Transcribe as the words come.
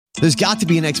There's got to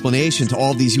be an explanation to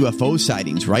all these UFO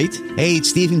sightings, right? Hey,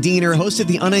 it's Stephen Diener, host of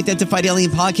the Unidentified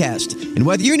Alien Podcast. And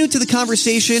whether you're new to the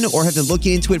conversation or have been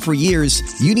looking into it for years,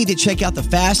 you need to check out the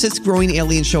fastest growing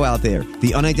alien show out there,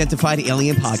 the Unidentified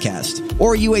Alien Podcast,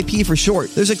 or UAP for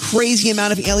short. There's a crazy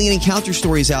amount of alien encounter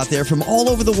stories out there from all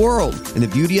over the world. And the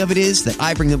beauty of it is that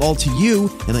I bring them all to you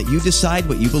and let you decide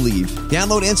what you believe.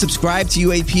 Download and subscribe to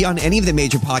UAP on any of the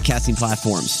major podcasting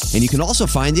platforms. And you can also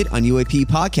find it on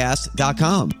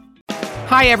UAPpodcast.com.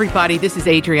 Hi, everybody. This is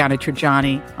Adriana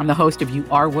Trajani. I'm the host of You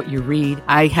Are What You Read.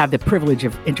 I have the privilege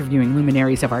of interviewing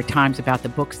luminaries of our times about the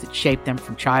books that shaped them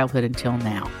from childhood until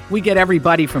now. We get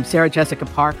everybody from Sarah Jessica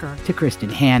Parker to Kristen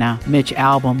Hanna, Mitch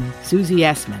Albom, Susie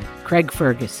Essman, Craig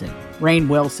Ferguson, Rainn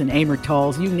Wilson, Amor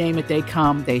Tolls, you name it, they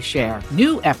come, they share.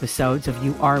 New episodes of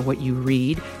You Are What You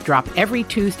Read drop every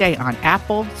Tuesday on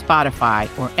Apple, Spotify,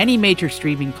 or any major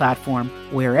streaming platform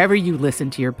wherever you listen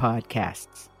to your podcasts.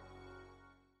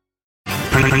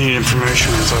 I need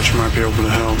information. I thought you might be able to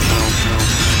help.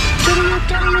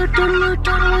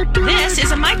 This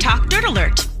is a My Talk Dirt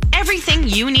Alert. Everything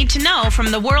you need to know from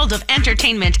the world of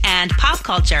entertainment and pop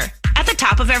culture at the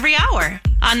top of every hour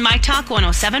on My Talk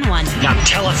 107.1. Now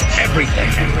tell us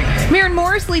everything. Maren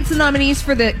Morris leads the nominees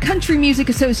for the Country Music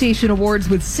Association Awards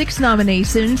with 6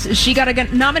 nominations. She got a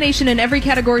nomination in every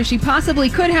category she possibly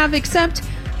could have, except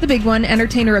the big one,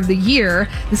 Entertainer of the Year.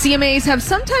 The CMAs have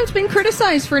sometimes been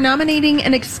criticized for nominating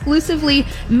an exclusively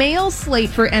male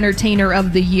slate for Entertainer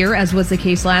of the Year, as was the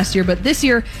case last year. But this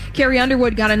year, Carrie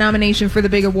Underwood got a nomination for the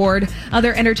big award.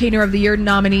 Other Entertainer of the Year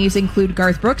nominees include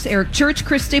Garth Brooks, Eric Church,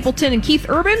 Chris Stapleton, and Keith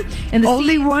Urban. And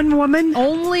only one woman?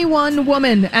 Only one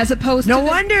woman, as opposed to... No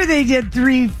wonder they did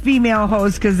 3 female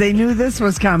hosts, because they knew this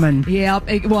was coming. Yeah,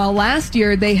 well, last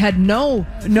year they had no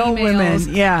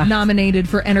women nominated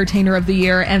for Entertainer of the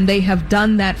Year, and they have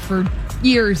done that for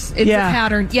years. It's a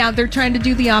pattern. Yeah, they're trying to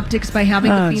do the optics by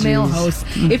having the female hosts.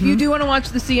 Mm-hmm. If you do want to watch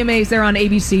the CMAs, they're on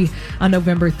ABC on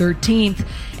November 13th.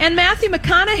 And Matthew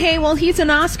McConaughey, well, he's an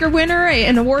Oscar winner,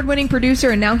 an award-winning producer,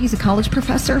 and now he's a college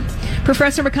professor.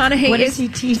 Professor McConaughey what is he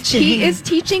teaching? He is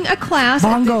teaching a class.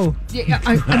 Bongo.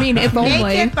 I mean, if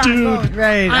only. Dude,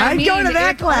 right. I'd go to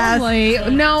that class. Only.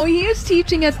 No, he is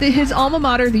teaching at his alma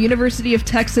mater, the University of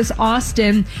Texas,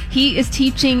 Austin. He is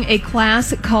teaching a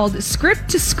class called Script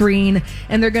to Screen,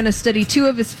 and they're going to study 2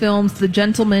 of his films, The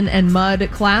Gentleman and Mud.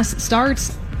 Class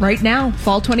starts right now,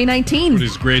 fall 2019. Put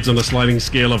his grades on the sliding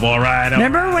scale of all right.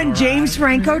 Remember when James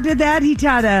Franco did that? He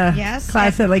taught a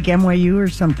class at like NYU or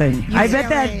something. I bet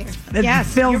that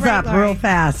fills up real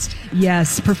fast.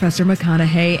 Yes, Professor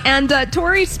McConaughey. And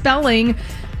Tori Spelling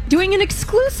doing an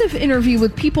exclusive interview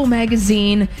with People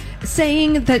magazine,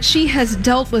 saying that she has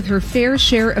dealt with her fair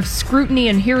share of scrutiny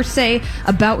and hearsay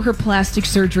about her plastic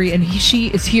surgery, and she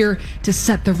is here to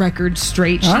set the record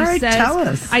straight. She says, tell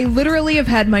us. I literally have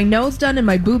had my nose done and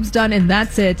my boobs done, and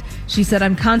that's it. She said,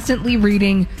 I'm constantly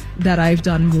reading that I've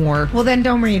done more. Well, then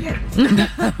don't read it.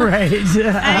 Right.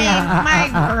 I mean,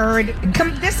 my word.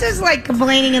 This is like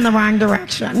complaining in the wrong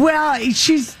direction. Well,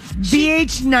 she's...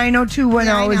 BH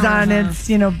 90210 is on its,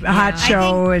 hot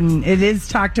show, and it is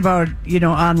talked about,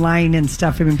 online and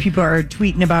stuff. I mean, people are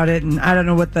tweeting about it, and I don't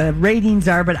know what the ratings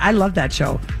are, but I love that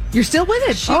show. You're still with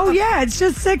it. Yeah, it's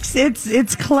just 6.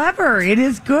 It's clever. It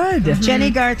is good. Mm-hmm. Jenny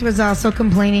Garth was also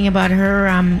complaining about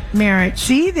her marriage.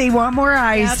 See, they want more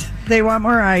eyes. Yep. They want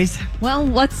more eyes. Well,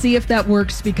 let's see if that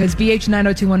works, because BH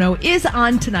 90210 is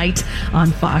on tonight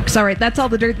on Fox. All right, that's all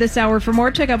the dirt this hour. For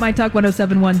more, check out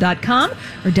MyTalk1071.com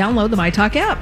or download the MyTalk app.